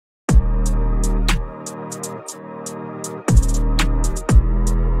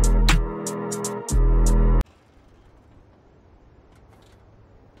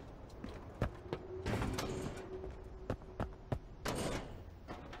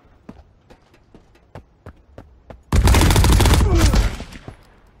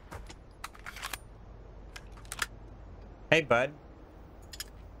Hey, bud.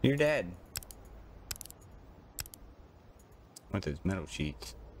 You're dead. I want those metal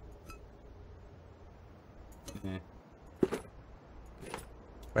sheets. Yeah.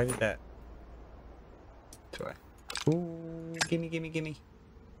 Why did that? That's why. Ooh, gimme, gimme, gimme.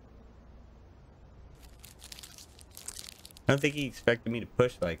 I don't think he expected me to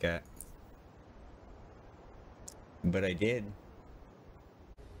push like that. But I did.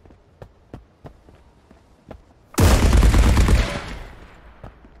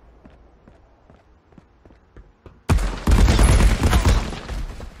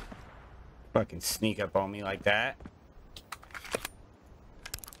 Fucking sneak up on me like that.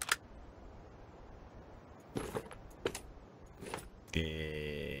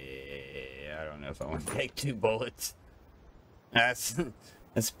 Yeah, I don't know if I want to take 2 bullets. That's a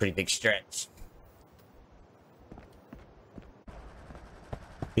pretty big stretch.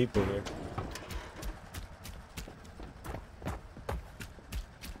 People here.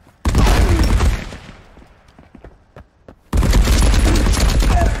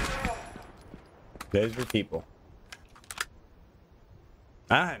 Those were people.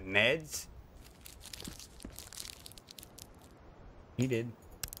 Ah, meds. He did.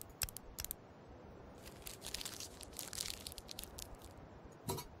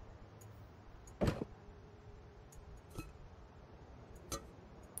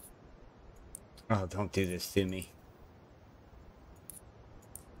 Oh, don't do this to me.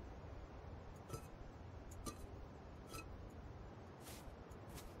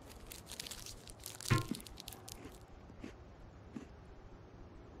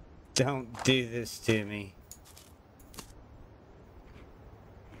 Don't do this to me.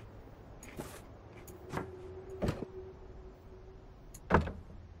 I'm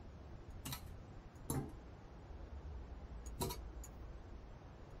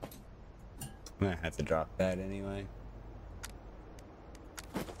gonna have to drop that anyway.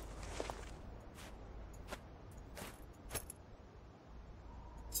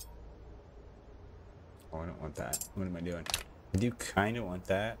 Oh, I don't want that. What am I doing? I do kind of want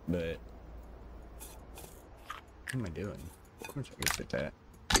that, but what am I doing? Of course I can fit that.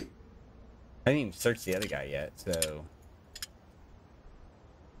 I didn't even search the other guy yet, so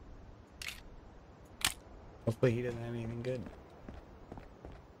hopefully he doesn't have anything good.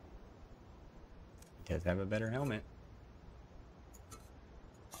 He does have a better helmet.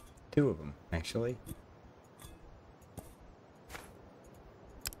 2 of them, actually.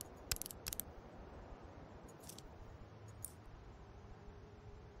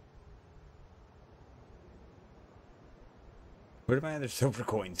 Where did my other silver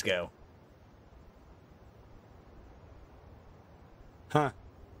coins go? Huh.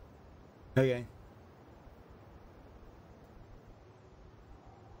 Okay.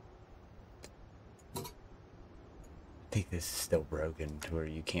 I think this is still broken to where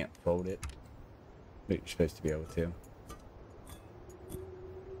you can't fold it. But you're supposed to be able to.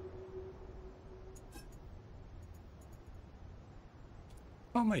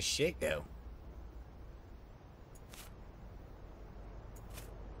 Oh, my shit go.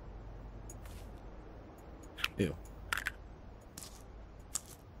 Ew. I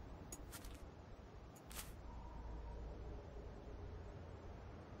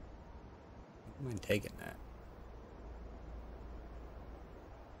don't mind taking that.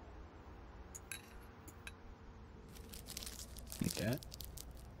 Like that.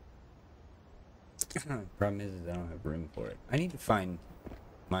 Problem is I don't have room for it. I need to find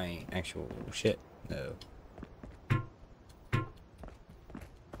my actual shit, though.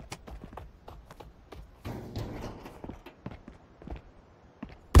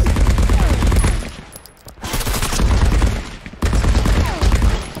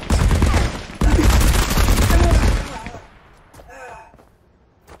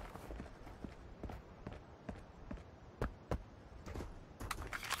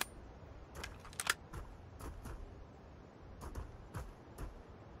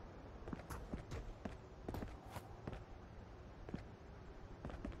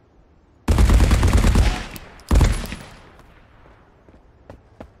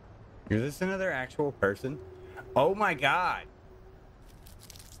 Is this another actual person? Oh my god!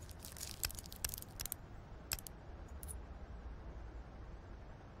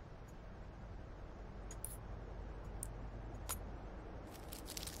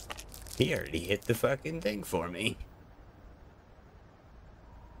 He already hit the fucking thing for me.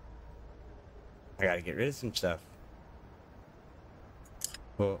 I gotta get rid of some stuff.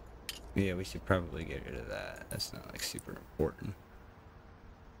 Well, yeah, we should probably get rid of that. That's not like super important.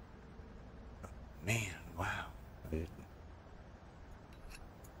 Man, wow.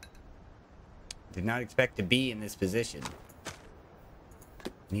 Did not expect to be in this position.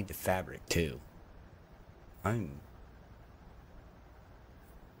 need the fabric too.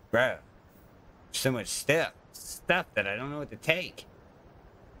 Bruh. So much stuff that I don't know what to take.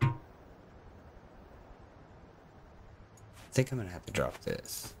 I think I'm gonna have to drop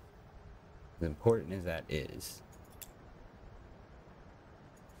this. As important as that is.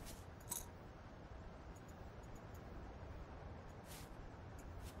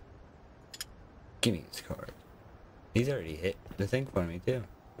 Give me this card. He's already hit the thing for me too.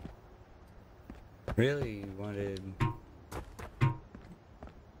 Really wanted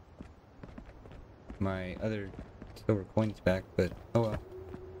my other silver coins back, but oh well.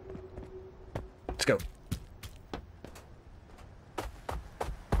 Let's go.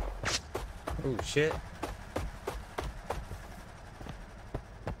 Oh shit.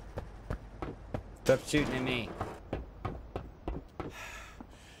 Stop shooting at me.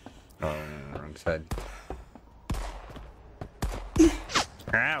 Oh, no, wrong side.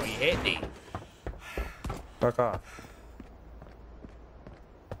 Ow, he hit me. Fuck off.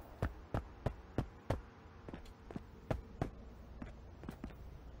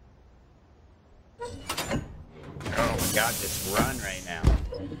 Oh god, just run right now.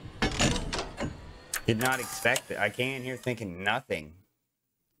 Did not expect it. I came in here thinking nothing.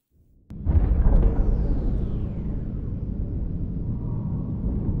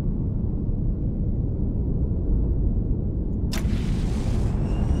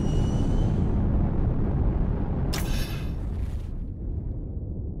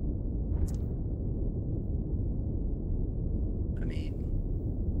 I mean,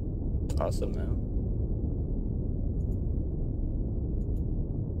 it's awesome though.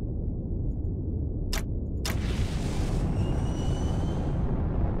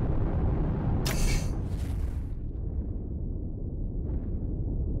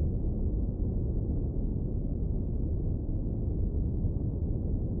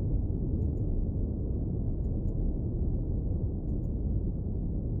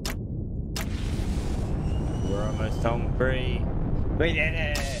 We're almost home free. We did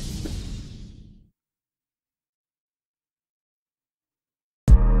it!